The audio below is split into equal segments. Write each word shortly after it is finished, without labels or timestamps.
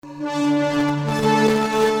Welcome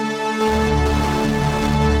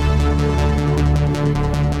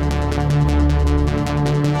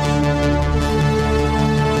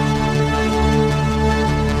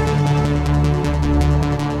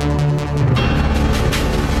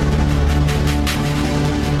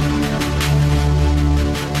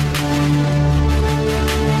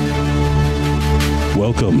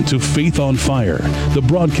to Faith on Fire, the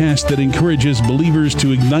broadcast that encourages believers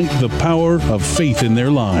to ignite the power of faith in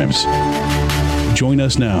their lives. Join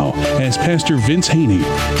us now as Pastor Vince Haynie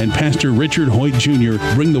and Pastor Richard Hoyt Jr.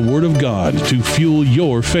 bring the Word of God to fuel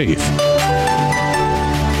your faith.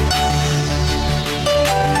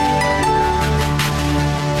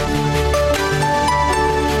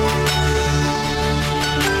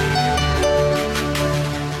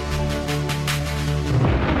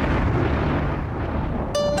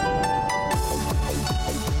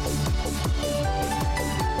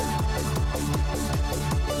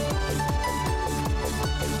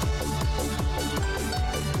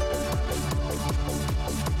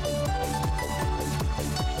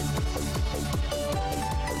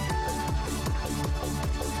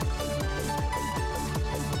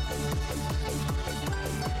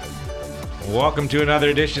 Welcome to another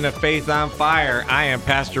edition of Faith on Fire. I am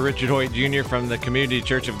Pastor Richard Hoyt Jr. from the Community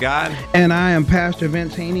Church of God. And I am Pastor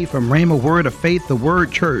Vince Haynie from Rhema Word of Faith, the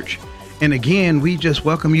Word Church. And again, we just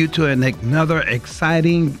welcome you to another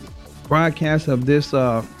exciting broadcast of this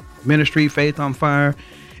ministry, Faith on Fire.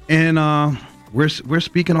 And we're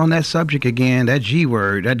speaking on that subject again, that G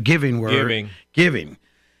word, that giving word. Giving.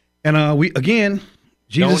 And we, again...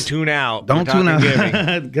 Jesus, don't tune out. Don't tune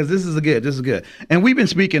out, because this is good. And we've been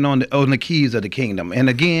speaking on the keys of the kingdom. And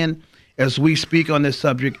again, as we speak on this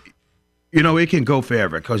subject, you know, it can go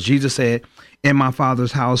forever, because Jesus said, in my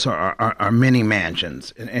Father's house are many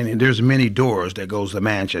mansions, and there's many doors that goes to the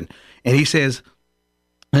mansion. And he says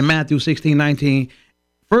in Matthew 16:19,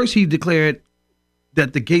 first he declared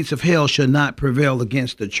that the gates of hell should not prevail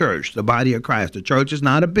against the church, the body of Christ. The church is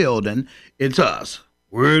not a building, it's us.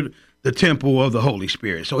 We're the temple of the Holy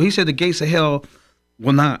Spirit. So he said the gates of hell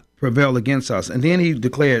will not prevail against us. And then he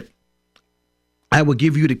declared, I will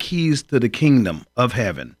give you the keys to the kingdom of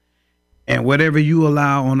heaven. And whatever you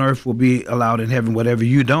allow on earth will be allowed in heaven. Whatever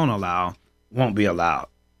you don't allow won't be allowed.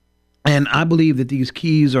 And I believe that these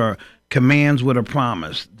keys are commands with a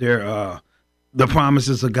promise. They're the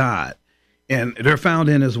promises of God. And they're found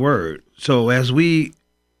in his word. So as we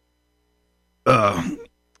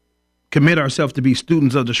commit ourselves to be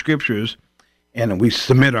students of the scriptures, and we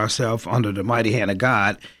submit ourselves under the mighty hand of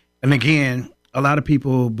God. And again, a lot of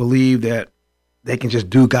people believe that they can just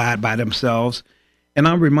do God by themselves. And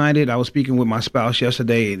I'm reminded, I was speaking with my spouse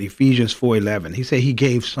yesterday in Ephesians 4:11. He said he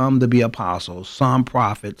gave some to be apostles, some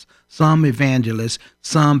prophets, some evangelists,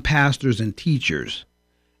 some pastors and teachers.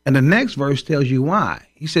 And the next verse tells you why.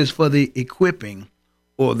 He says for the equipping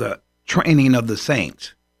or the training of the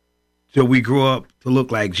saints, till we grow up to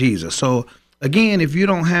look like Jesus. So again, if you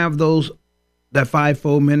don't have that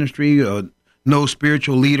fivefold ministry or no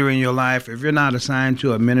spiritual leader in your life, if you're not assigned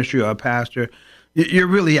to a ministry or a pastor, you're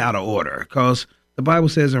really out of order. Because the Bible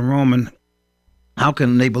says in Romans, how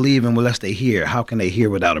can they believe unless they hear? How can they hear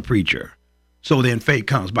without a preacher? So then faith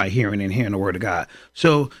comes by hearing, and hearing the word of God.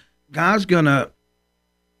 So God's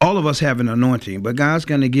all of us have an anointing, but God's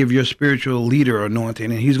going to give your spiritual leader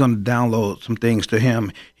anointing, and he's going to download some things to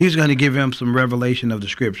him. He's going to give him some revelation of the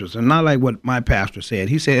scriptures. And not like what my pastor said.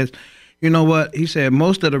 He says, you know what? He said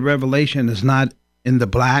most of the revelation is not in the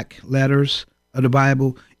black letters of the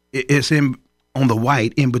Bible. It's on the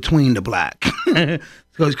white, in between the black.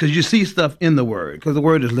 Because you see stuff in the word, because the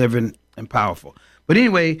word is living and powerful. But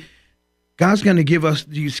anyway, God's going to give us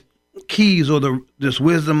these keys, or this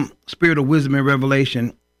wisdom, spirit of wisdom and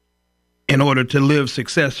revelation, in order to live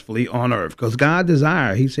successfully on earth. Because God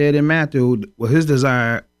desire, he said in Matthew, well, his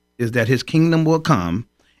desire is that his kingdom will come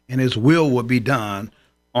and his will be done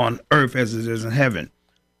on earth as it is in heaven.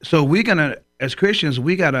 So as Christians,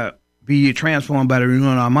 we got to be transformed by the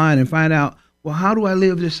renewing of our mind and find out, well, how do I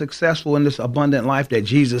live this successful and this abundant life that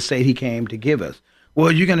Jesus said he came to give us?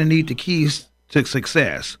 Well, you're going to need the keys to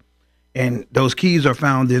success. And those keys are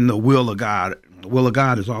found in the will of God. The will of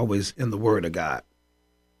God is always in the word of God.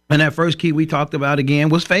 And that first key we talked about again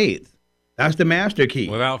was faith. That's the master key.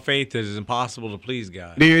 Without faith, it is impossible to please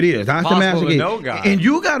God. There it is. That's the master key. Know God. And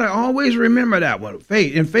you got to always remember that one.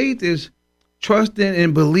 Faith. And faith is trusting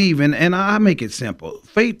and believing. And I make it simple.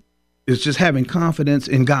 Faith is just having confidence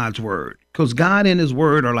in God's word. Because God and his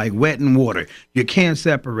word are like wet and water. You can't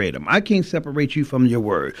separate them. I can't separate you from your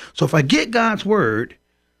word. So if I get God's word,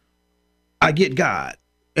 I get God.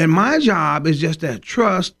 And my job is just to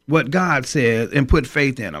trust what God says and put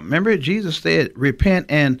faith in him. Remember, Jesus said, repent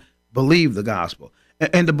and believe the gospel.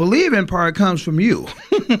 And the believing part comes from you.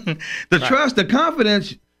 Trust, the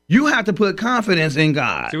confidence, you have to put confidence in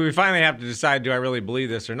God. So we finally have to decide, do I really believe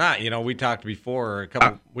this or not? We talked before a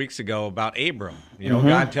couple weeks ago about Abram.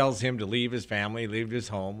 God tells him to leave his family, leave his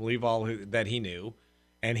home, leave all that he knew,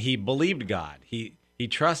 and he believed God. He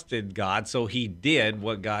trusted God, so he did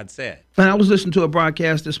what God said. And I was listening to a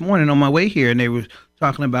broadcast this morning on my way here, and they were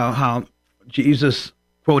talking about how Jesus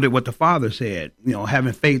quoted what the Father said,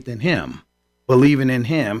 having faith in him, believing in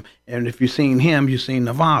him, and if you've seen him, you've seen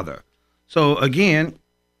the Father. So again,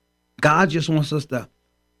 God just wants us to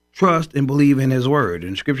trust and believe in his word.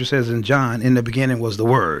 And Scripture says in John, in the beginning was the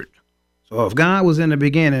word. So if God was in the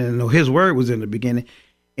beginning, and his word was in the beginning,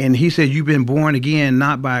 and he said you've been born again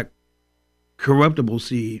not by corruptible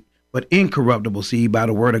seed, but incorruptible seed by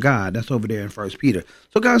the word of God. That's over there in 1 Peter.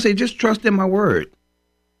 So God said, just trust in my word.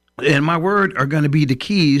 And my word are going to be the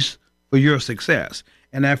keys for your success.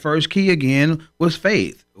 And that first key, again, was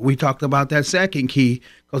faith. We talked about that second key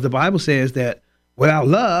because the Bible says that without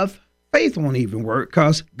love, faith won't even work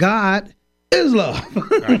because God is love.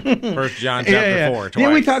 Right. 1 John chapter 4, twice.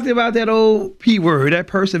 Then we talked about that old P word, that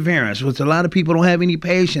perseverance, which a lot of people don't have any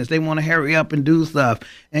patience. They want to hurry up and do stuff.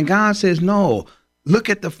 And God says, no, look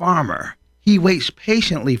at the farmer. He waits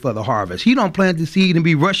patiently for the harvest. He don't plant the seed and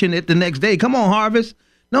be rushing it the next day. Come on, harvest.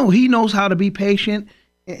 No, he knows how to be patient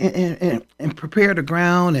and prepare the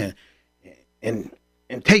ground and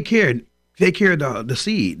take care of the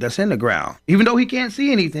seed that's in the ground. Even though he can't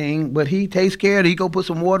see anything, but he takes care of it. He go put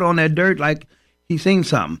some water on that dirt like he's seen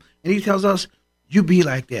something. And he tells us, you be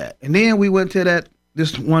like that. And then we went to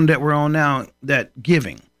this one that we're on now, that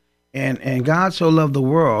giving. And God so loved the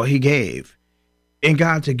world, he gave. And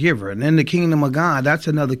God's a giver. And in the kingdom of God, that's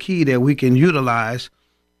another key that we can utilize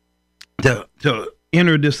to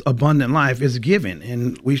enter this abundant life is giving.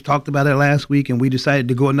 And we talked about it last week, and we decided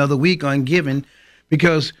to go another week on giving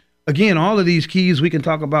because, again, all of these keys we can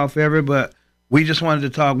talk about forever, but we just wanted to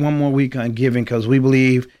talk one more week on giving because we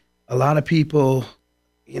believe a lot of people,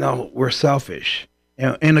 we're selfish.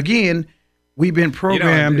 And again, we've been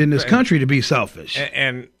programmed in this country to be selfish.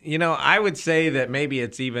 And I would say that maybe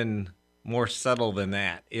it's even more subtle than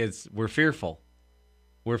that. We're fearful.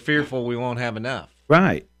 We're fearful we won't have enough.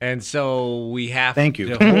 Right. And so we have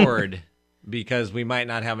to hoard because we might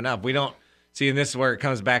not have enough. We don't see, and this is where it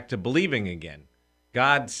comes back to believing again.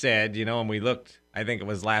 God said, and we looked, I think it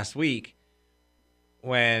was last week,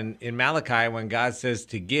 when in Malachi, when God says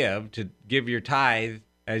to give your tithe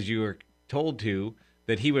as you were told to,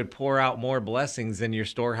 that he would pour out more blessings than your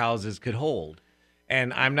storehouses could hold.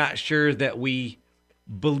 And I'm not sure that we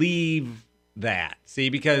believe that. See,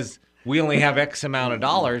 because we only have X amount of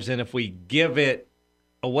dollars, and if we give it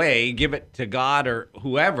away, give it to God or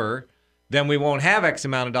whoever, then we won't have X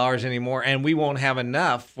amount of dollars anymore, and we won't have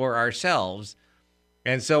enough for ourselves.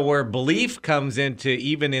 And so where belief comes into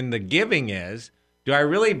even in the giving is, do I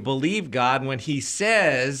really believe God when he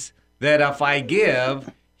says that if I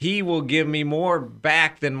give, he will give me more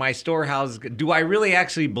back than my storehouse? Do I really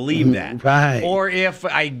actually believe that? Right. Or if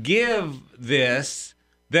I give this,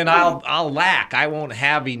 then I'll lack. I won't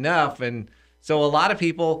have enough. And so a lot of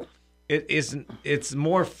people, it's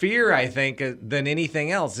more fear, I think, than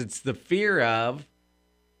anything else. It's the fear of,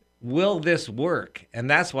 will this work? And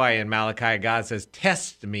that's why in Malachi, God says,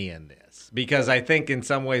 test me in this. Because I think in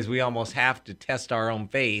some ways we almost have to test our own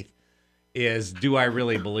faith is, do I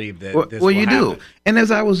really believe that this will happen? Well, you do. And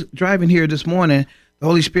as I was driving here this morning, the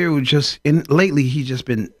Holy Spirit was lately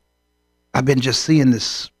I've been just seeing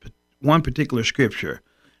this one particular scripture.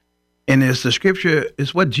 And it's the scripture,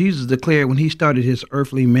 it's what Jesus declared when he started his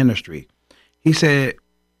earthly ministry. He said,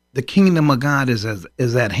 the kingdom of God is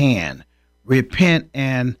at hand. Repent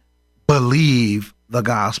and believe the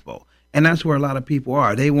gospel. And that's where a lot of people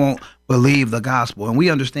are. They won't believe the gospel. And we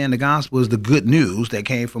understand the gospel is the good news that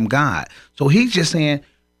came from God. So he's just saying,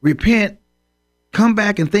 repent, come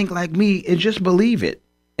back and think like me, and just believe it.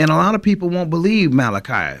 And a lot of people won't believe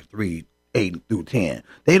Malachi 3:8-10.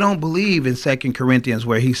 They don't believe in 2 Corinthians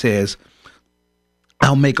where he says,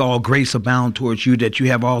 I'll make all grace abound towards you, that you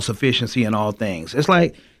have all sufficiency in all things. It's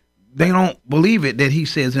like they don't believe it that he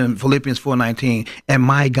says in Philippians 4:19, and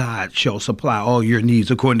my God shall supply all your needs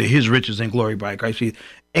according to his riches and glory by Christ Jesus.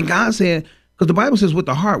 And God said, because the Bible says with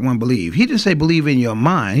the heart one believe. He didn't say believe in your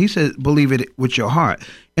mind. He said believe it with your heart.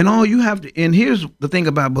 And all you have to, and here's the thing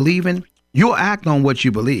about believing, you'll act on what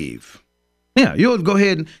you believe. Yeah, you'll go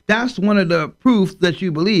ahead and that's one of the proofs that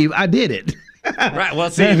you believe. I did it. Right. Well,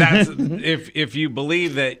 see, that's if you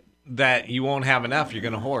believe that that you won't have enough, you're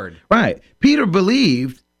going to hoard. Right. Peter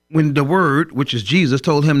believed when the word, which is Jesus,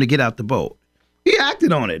 told him to get out the boat. He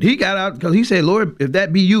acted on it. He got out because he said, Lord, if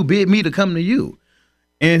that be you, bid me to come to you.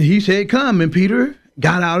 And he said, come. And Peter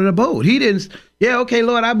got out of the boat. He didn't, okay,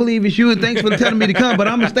 Lord, I believe it's you, and thanks for telling me to come, but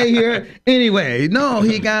I'm going to stay here anyway. No,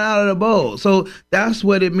 he got out of the boat. So that's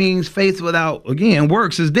what it means. Faith without, again,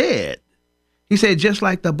 works is dead. He said, just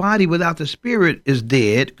like the body without the spirit is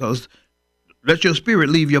dead, because let your spirit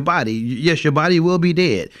leave your body. Yes, your body will be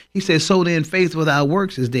dead. He says, so then faith without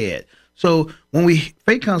works is dead. So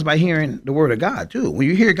faith comes by hearing the word of God too. When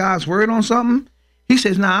you hear God's word on something, he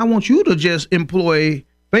says, now I want you to just employ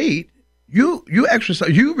faith. You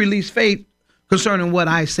exercise, you release faith concerning what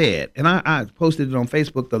I said. And I posted it on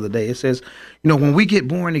Facebook the other day. It says, when we get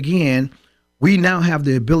born again, we now have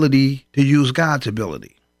the ability to use God's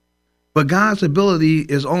ability. But God's ability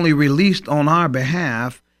is only released on our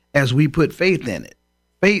behalf as we put faith in it.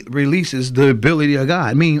 Faith releases the ability of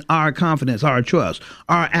God, meaning our confidence, our trust,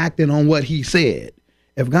 our acting on what he said.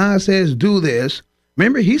 If God says do this,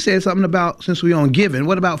 remember he said something about, since we're on giving,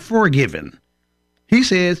 what about forgiving? He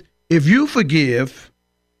says, if you forgive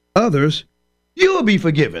others, you will be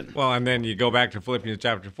forgiven. Well, and then you go back to Philippians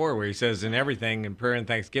chapter 4, where he says, in everything, in prayer and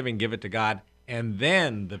thanksgiving, give it to God, and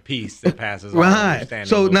then the peace that passes all understanding.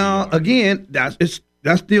 So now, again, that's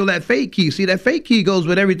still that faith key. See, that faith key goes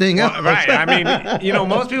with everything else. Right. I mean,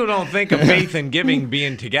 most people don't think of faith and giving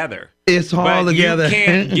being together. It's all together. You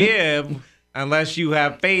can't give unless you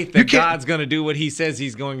have faith that God's going to do what he says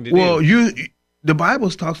he's going to do. Well, the Bible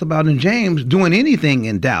talks about in James doing anything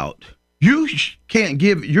in doubt. You can't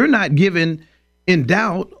give. You're not giving in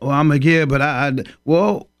doubt. Oh, I'm going to give, but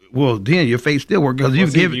well, then your faith still works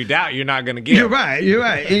because if you doubt, you're not going to give. You're right.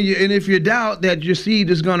 And if you doubt that your seed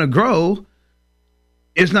is going to grow,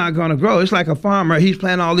 it's not going to grow. It's like a farmer. He's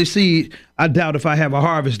planting all this seed. I doubt if I have a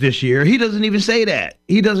harvest this year. He doesn't even say that.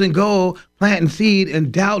 He doesn't go planting seed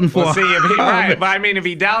and doubting for a harvest. Right. But I mean, if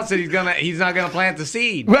he doubts it, he's not going to plant the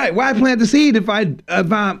seed. Right. Why plant the seed if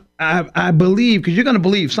I believe? Because you're going to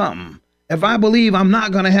believe something. If I believe I'm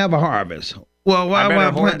not going to have a harvest, well,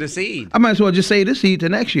 why plant the seed? I might as well just say the seed to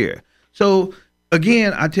next year. So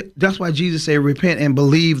again, that's why Jesus said, repent and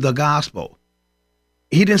believe the gospel.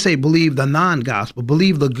 He didn't say believe the non-gospel,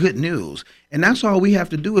 believe the good news. And that's all we have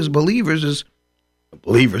to do as believers is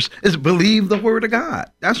believe the word of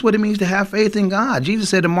God. That's what it means to have faith in God. Jesus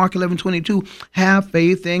said in Mark 11:22, have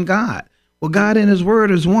faith in God. Well, God and his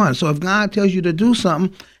word is one. So if God tells you to do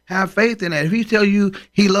something, have faith in that. If he tells you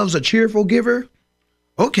he loves a cheerful giver,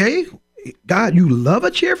 okay, God, you love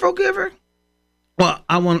a cheerful giver? Well,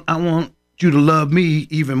 I want you to love me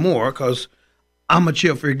even more because I'm a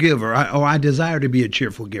cheerful giver, or I desire to be a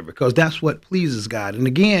cheerful giver because that's what pleases God. And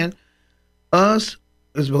again, us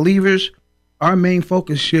as believers, our main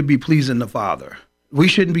focus should be pleasing the Father. We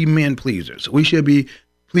shouldn't be men pleasers. We should be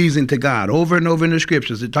pleasing to God. Over and over in the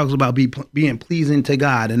scriptures, it talks about being pleasing to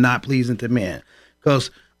God and not pleasing to men.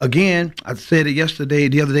 Because again, I said it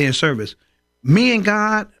the other day in service, me and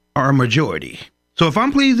God are a majority. So if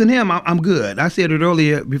I'm pleasing him, I'm good. I said it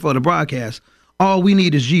earlier before the broadcast. All we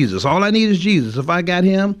need is Jesus. All I need is Jesus. If I got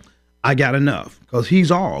him, I got enough because he's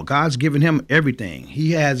all. God's given him everything.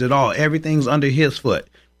 He has it all. Everything's under his foot.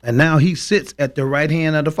 And now he sits at the right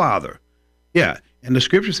hand of the Father. Yeah. And the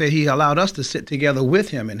scripture said he allowed us to sit together with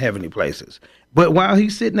him in heavenly places. But while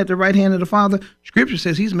he's sitting at the right hand of the Father, scripture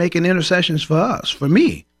says he's making intercessions for us, for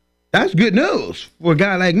me. That's good news for a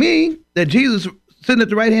guy like me that Jesus sitting at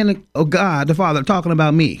the right hand of God, the Father, talking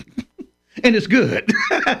about me. And it's good.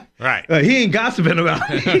 Right. He ain't gossiping about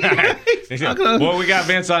me. Well, we got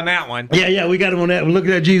Vince on that one. Yeah, we got him on that one. Look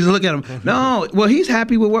at Jesus. Look at him. No, well, he's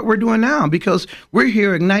happy with what we're doing now because we're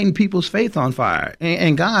here igniting people's faith on fire.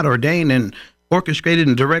 And God ordained and orchestrated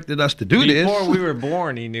and directed us to do this. Before we were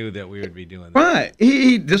born, he knew that we would be doing that. Right.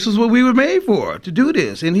 This is what we were made for, to do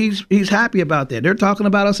this. And he's happy about that. They're talking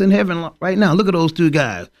about us in heaven right now. Look at those two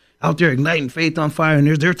guys out there igniting faith on fire. And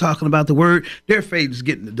they're talking about the word. Their faith is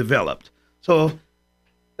getting developed. So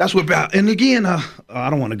that's what about. And again, I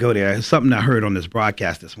don't want to go there. It's something I heard on this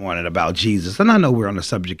broadcast this morning about Jesus. And I know we're on the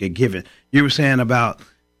subject of giving. You were saying about,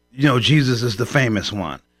 Jesus is the famous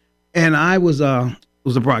one. And it was a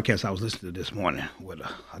broadcast I was listening to this morning with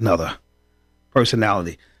another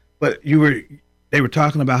personality. But they were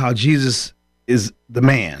talking about how Jesus is the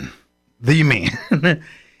man.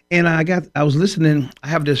 And I was listening. I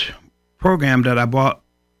have this program that I bought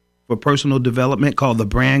for personal development called The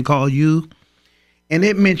Brand Called You. And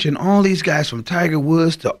it mentioned all these guys from Tiger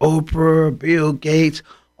Woods to Oprah, Bill Gates,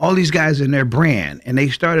 all these guys in their brand. And they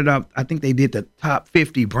started up, I think they did the top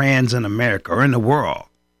 50 brands in America or in the world.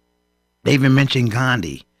 They even mentioned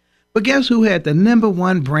Gandhi. But guess who had the number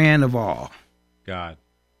one brand of all? God.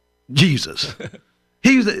 Jesus.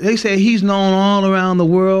 They say he's known all around the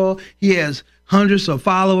world. He has hundreds of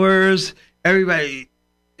followers. Everybody,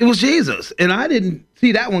 it was Jesus. And I didn't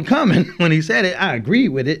see that one coming when he said it. I agree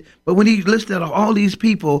with it. But when he listed all these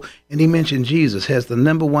people and he mentioned Jesus has the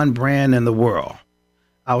number one brand in the world,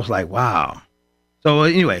 I was like, wow. So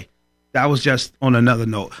anyway, that was just on another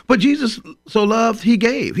note. But Jesus so loved, he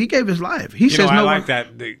gave. He gave his life. He says, I no like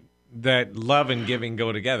that love and giving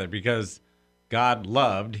go together because God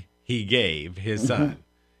loved, he gave his son.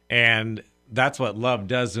 And that's what love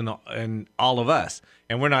does in all of us.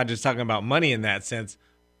 And we're not just talking about money in that sense.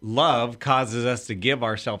 Love causes us to give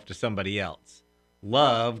ourselves to somebody else.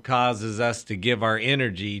 Love causes us to give our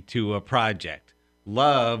energy to a project.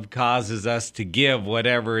 Love causes us to give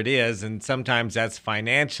whatever it is, and sometimes that's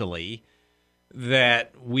financially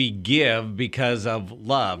that we give because of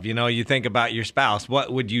love. You know, you think about your spouse.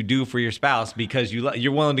 What would you do for your spouse because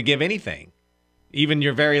you're willing to give anything, even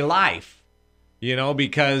your very life, you know,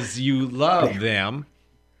 because you love them.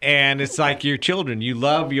 And it's like your children. You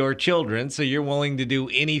love your children, so you're willing to do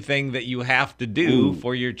anything that you have to do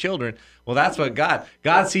for your children. Well, that's what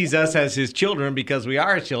God sees us as his children because we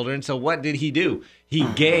are his children. So what did he do? He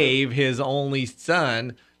gave his only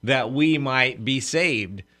son that we might be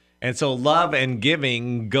saved. And so love and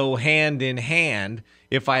giving go hand in hand.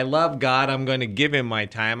 If I love God, I'm going to give him my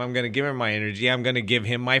time. I'm going to give him my energy. I'm going to give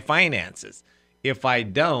him my finances. If I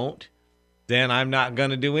don't, then I'm not going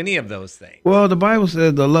to do any of those things. Well, the Bible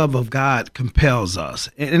says the love of God compels us.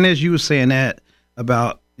 And as you were saying that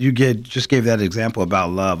about, just gave that example about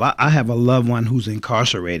love. I have a loved one who's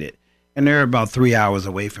incarcerated, and they're about 3 hours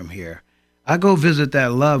away from here. I go visit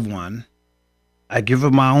that loved one. I give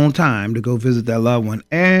up my own time to go visit that loved one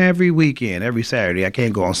every weekend, every Saturday. I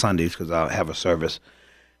can't go on Sundays because I'll have a service.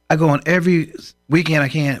 I go on every weekend I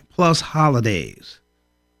can, plus holidays.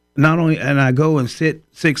 Not only, and I go and sit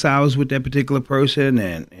 6 hours with that particular person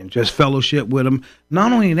and just fellowship with them.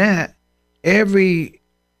 Not only that, every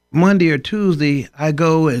Monday or Tuesday, I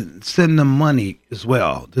go and send them money as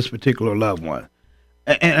well, this particular loved one.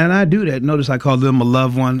 And I do that. Notice I call them a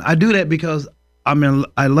loved one. I do that because I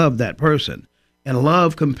love that person. And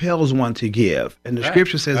love compels one to give. And the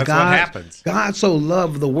scripture says God so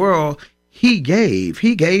loved the world, he gave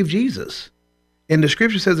Jesus. And the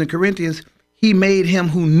scripture says in Corinthians, he made him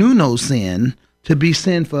who knew no sin to be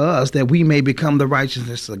sin for us that we may become the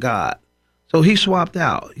righteousness of God. So he swapped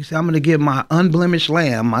out. He said, I'm going to give my unblemished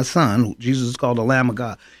lamb, my son, who Jesus is called the Lamb of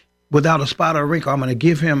God, without a spot or wrinkle. I'm going to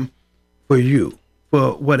give him for you,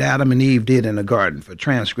 for what Adam and Eve did in the garden, for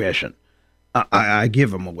transgression. I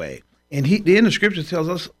give him away. And the end of scripture tells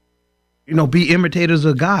us, be imitators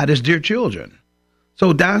of God as dear children.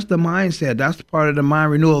 So that's the mindset. That's the part of the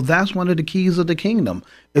mind renewal. That's one of the keys of the kingdom,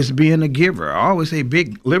 is being a giver. I always say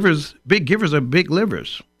big givers are big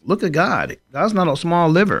livers. Look at God. God's not a small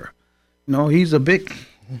liver. He's a big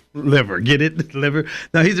liver. Get it? Liver.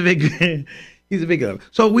 No, he's a big liver.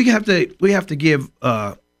 So we have to give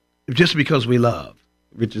just because we love.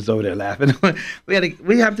 Rich is over there laughing. we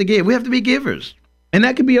have to give. We have to be givers. And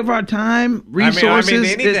that could be of our time, resources, I mean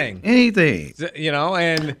anything. Anything.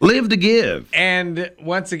 And live to give. And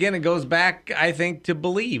once again, it goes back, I think, to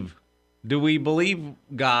believe. Do we believe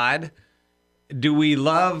God? Do we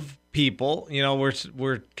love people?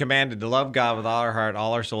 We're commanded to love God with all our heart,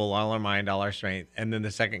 all our soul, all our mind, all our strength. And then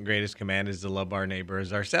the second greatest command is to love our neighbor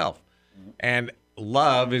as ourselves. And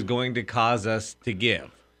love is going to cause us to give.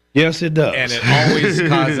 Yes, it does. And it always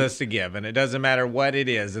causes us to give. And it doesn't matter what it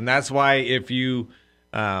is. And that's why if you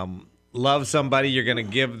love somebody, you're going to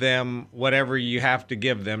give them whatever you have to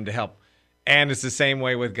give them to help. And it's the same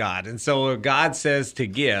way with God. And so if God says to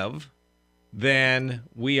give, then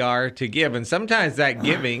we are to give. And sometimes that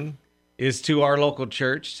giving is to our local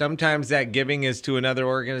church. Sometimes that giving is to another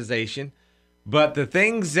organization. But the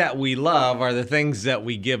things that we love are the things that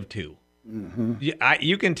we give to. Mm-hmm.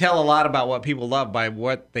 You can tell a lot about what people love by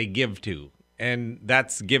what they give to. And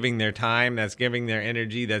that's giving their time, that's giving their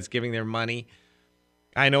energy, that's giving their money.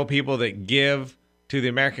 I know people that give to the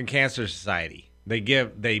American Cancer Society.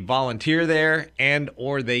 They volunteer there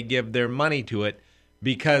or they give their money to it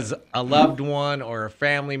because a loved one or a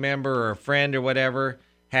family member or a friend or whatever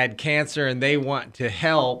had cancer and they want to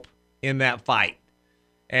help in that fight.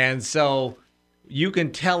 And so you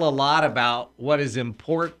can tell a lot about what is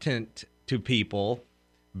important to people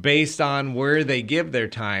based on where they give their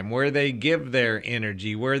time, where they give their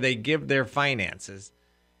energy, where they give their finances.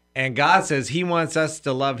 And God says he wants us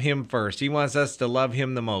to love him first. He wants us to love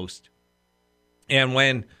him the most. And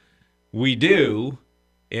when we do,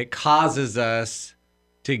 it causes us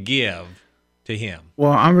to give to him.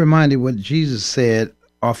 Well, I'm reminded what Jesus said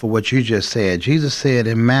off of what you just said. Jesus said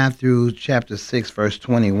in Matthew chapter 6, verse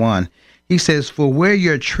 21, he says, "For where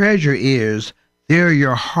your treasure is, there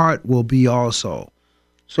your heart will be also."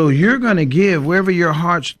 So you're going to give wherever your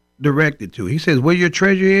heart's directed to. He says, where your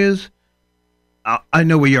treasure is, I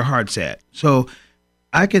know where your heart's at. So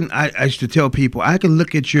I used to tell people, I can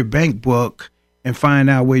look at your bank book and find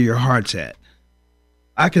out where your heart's at.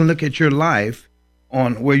 I can look at your life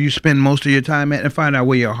on where you spend most of your time at and find out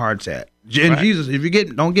where your heart's at. And right. Jesus,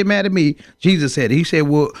 don't get mad at me. Jesus said, he said,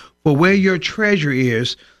 well, for where your treasure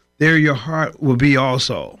is, there your heart will be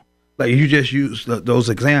also. Like you just used those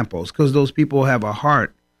examples because those people have a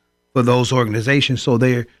heart for those organizations. So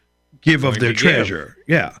they give of their treasure.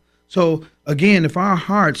 Yeah. So again, if our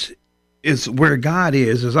hearts is where God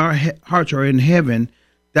is, as our hearts are in heaven,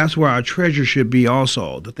 that's where our treasure should be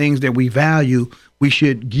also. The things that we value, we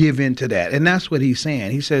should give into that. And that's what he's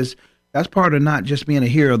saying. He says that's part of not just being a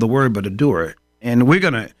hearer of the word, but a doer. And you're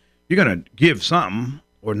gonna give something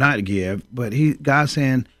or not give, but God's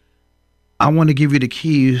saying, I want to give you the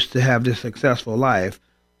keys to have this successful life.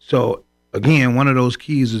 So again, one of those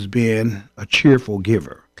keys is being a cheerful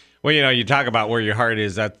giver. Well, you talk about where your heart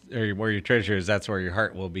is, or where your treasure is, that's where your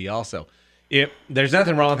heart will be also. There's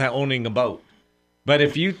nothing wrong with owning a boat. But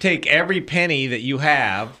if you take every penny that you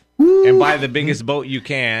have and buy the biggest boat you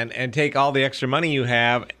can and take all the extra money you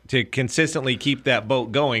have to consistently keep that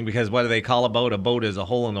boat going, because what do they call a boat? A boat is a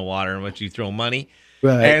hole in the water in which you throw money.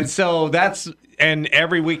 Right. And so and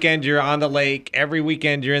every weekend you're on the lake, every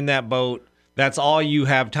weekend you're in that boat. That's all you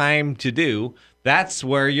have time to do. That's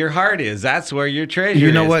where your heart is. That's where your treasure is.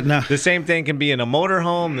 You know what? Now, the same thing can be in a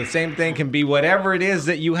motorhome. The same thing can be whatever it is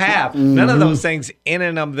that you have. Mm-hmm. None of those things in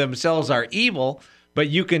and of themselves are evil, but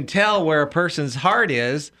you can tell where a person's heart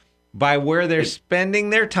is by where they're spending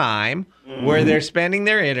their time, where they're spending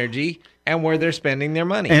their energy, and where they're spending their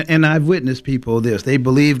money. And I've witnessed people this. They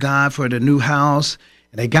believe God for the new house,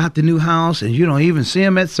 and they got the new house, and you don't even see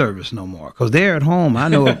them at service no more because they're at home. I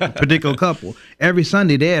know a particular couple. Every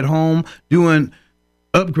Sunday, they're at home doing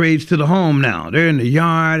upgrades to the home now. They're in the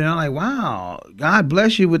yard, and I'm like, wow, God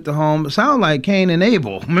bless you with the home. It sounds like Cain and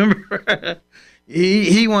Abel. Remember?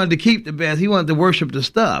 He wanted to keep the best. He wanted to worship the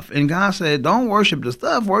stuff. And God said, don't worship the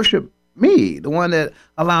stuff. Worship me, the one that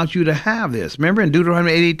allowed you to have this. Remember in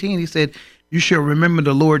Deuteronomy 8:18, he said, you shall remember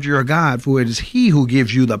the Lord your God, for it is he who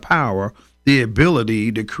gives you the power, the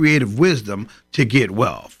ability, the creative wisdom to get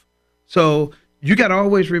wealth. So you got to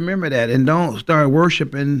always remember that and don't start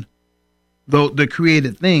worshiping the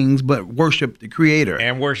created things, but worship the creator.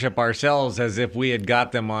 And worship ourselves as if we had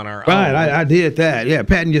got them on our own. Right, I did that. Yeah,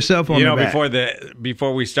 patting yourself on the back.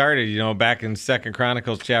 Before we started, back in 2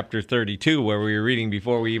 Chronicles chapter 32, where we were reading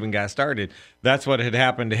before we even got started, that's what had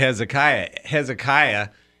happened to Hezekiah. Hezekiah,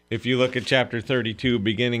 if you look at chapter 32,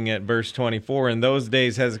 beginning at verse 24, in those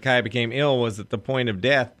days Hezekiah became ill, was at the point of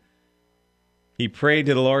death. He prayed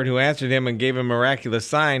to the Lord who answered him and gave him a miraculous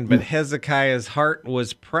sign, but Hezekiah's heart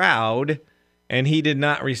was proud, and he did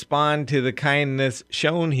not respond to the kindness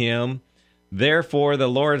shown him. Therefore, the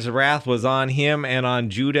Lord's wrath was on him and on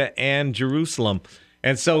Judah and Jerusalem.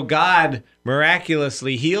 And so God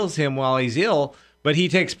miraculously heals him while he's ill, but he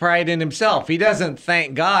takes pride in himself. He doesn't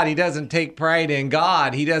thank God. He doesn't take pride in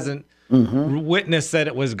God. He doesn't witness that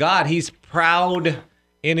it was God. He's proud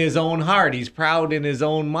in his own heart. He's proud in his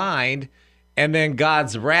own mind. And then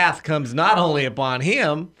God's wrath comes not only upon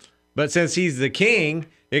him, but since he's the king,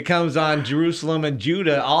 it comes on Jerusalem and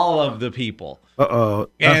Judah, all of the people.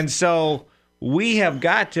 And so we have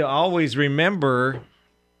got to always remember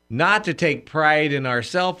not to take pride in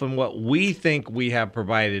ourselves and what we think we have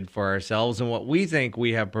provided for ourselves and what we think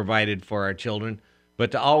we have provided for our children,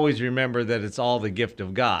 but to always remember that it's all the gift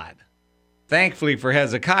of God. Thankfully for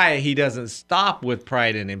Hezekiah, he doesn't stop with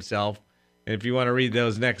pride in himself. And if you want to read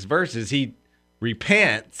those next verses, he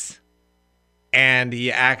repents. And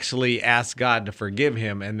he actually asks God to forgive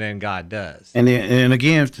him, and then God does. And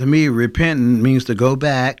again, to me, repenting means to go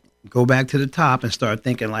back to the top and start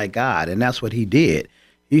thinking like God. And that's what he did.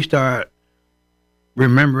 He started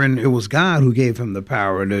remembering it was God who gave him the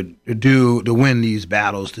power to win these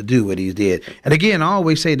battles, to do what he did. And again, I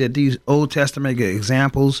always say that these Old Testament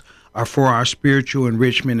examples are for our spiritual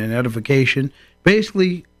enrichment and edification.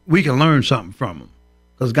 Basically, we can learn something from them.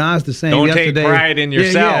 Because God's the same yesterday. Don't take pride in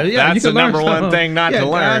yourself. That's the number one thing not to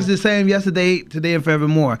learn. God's the same yesterday, today, and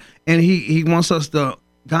forevermore. And he wants us to,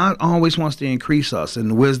 God always wants to increase us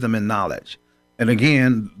in wisdom and knowledge. And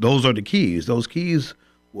again, those are the keys. Those keys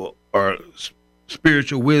are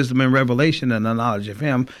spiritual wisdom and revelation and the knowledge of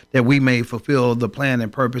him, that we may fulfill the plan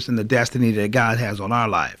and purpose and the destiny that God has on our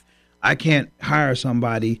life. I can't hire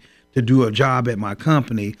somebody to do a job at my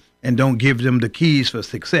company and don't give them the keys for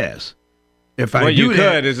success. If I well, do you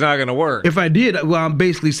that, could, it's not going to work. If I did, well, I'm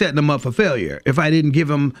basically setting them up for failure. If I didn't give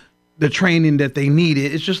them the training that they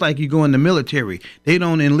needed, it's just like you go in the military. They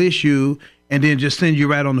don't enlist you and then just send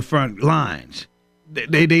you right on the front lines.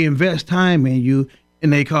 They invest time in you,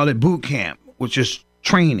 and they call it boot camp, which is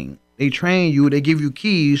training. They train you. They give you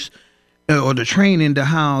keys or the training to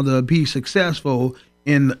how to be successful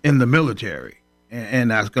in the military.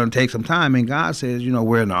 And that's going to take some time. And God says,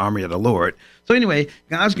 we're in the army of the Lord. So anyway,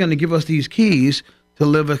 God's going to give us these keys to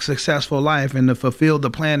live a successful life and to fulfill the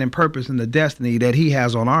plan and purpose and the destiny that he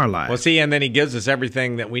has on our lives. Well, see, and then he gives us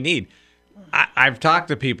everything that we need. I've talked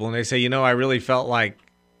to people, and they say, I really felt like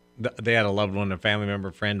they had a loved one, a family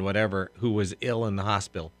member, friend, whatever, who was ill in the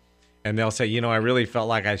hospital. And they'll say, I really felt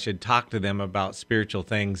like I should talk to them about spiritual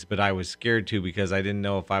things, but I was scared to because I didn't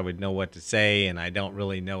know if I would know what to say, and I don't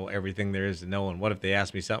really know everything there is to know. And what if they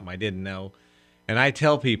asked me something I didn't know? And I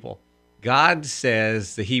tell people, God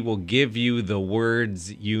says that he will give you the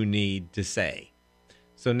words you need to say.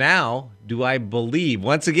 So now, do I believe?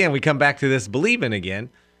 Once again, we come back to this believing again.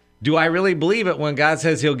 Do I really believe it when God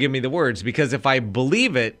says he'll give me the words? Because if I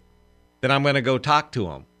believe it, then I'm going to go talk to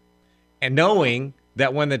him. And knowing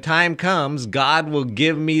that when the time comes, God will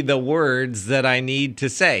give me the words that I need to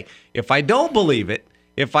say. If I don't believe it,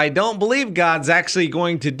 if I don't believe God's actually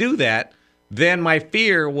going to do that, then my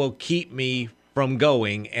fear will keep me from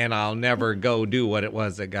going, and I'll never go do what it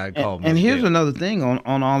was that God called me to do. And here's another thing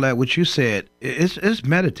on all that, what you said, it's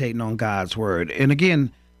meditating on God's word. And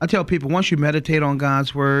again, I tell people, once you meditate on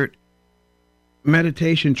God's word,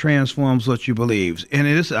 meditation transforms what you believe. And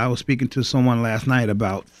I was speaking to someone last night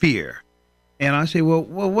about fear. And I say, well,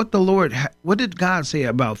 what did God say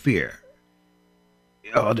about fear?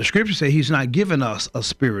 The scripture says he's not given us a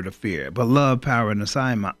spirit of fear, but love, power, and a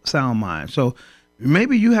sound mind. So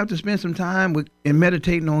maybe you have to spend some time in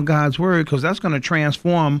meditating on God's word, because that's going to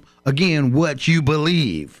transform, again, what you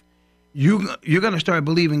believe. You're going to start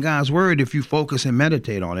believing God's word if you focus and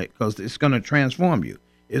meditate on it, because it's going to transform you.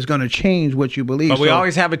 It's going to change what you believe. But we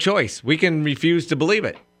always have a choice. We can refuse to believe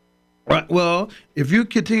it. Right. Well, if you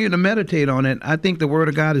continue to meditate on it, I think the word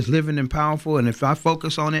of God is living and powerful. And if I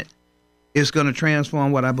focus on it, it's going to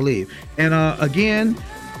transform what I believe. And again,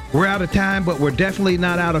 we're out of time, but we're definitely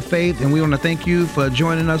not out of faith. And we want to thank you for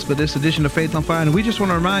joining us for this edition of Faith on Fire. And we just want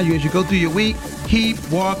to remind you, as you go through your week, keep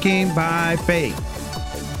walking by faith.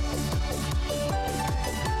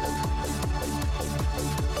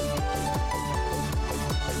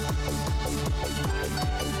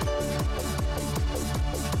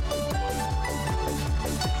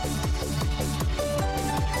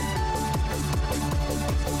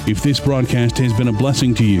 If this broadcast has been a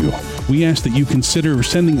blessing to you, we ask that you consider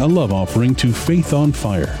sending a love offering to Faith on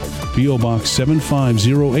Fire, P.O. Box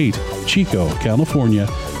 7508, Chico, California,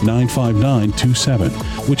 95927,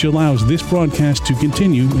 which allows this broadcast to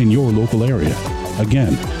continue in your local area.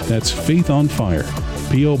 Again, that's Faith on Fire,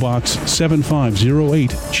 P.O. Box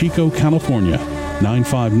 7508, Chico, California,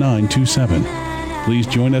 95927. Please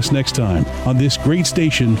join us next time on this great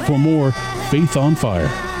station for more Faith on Fire.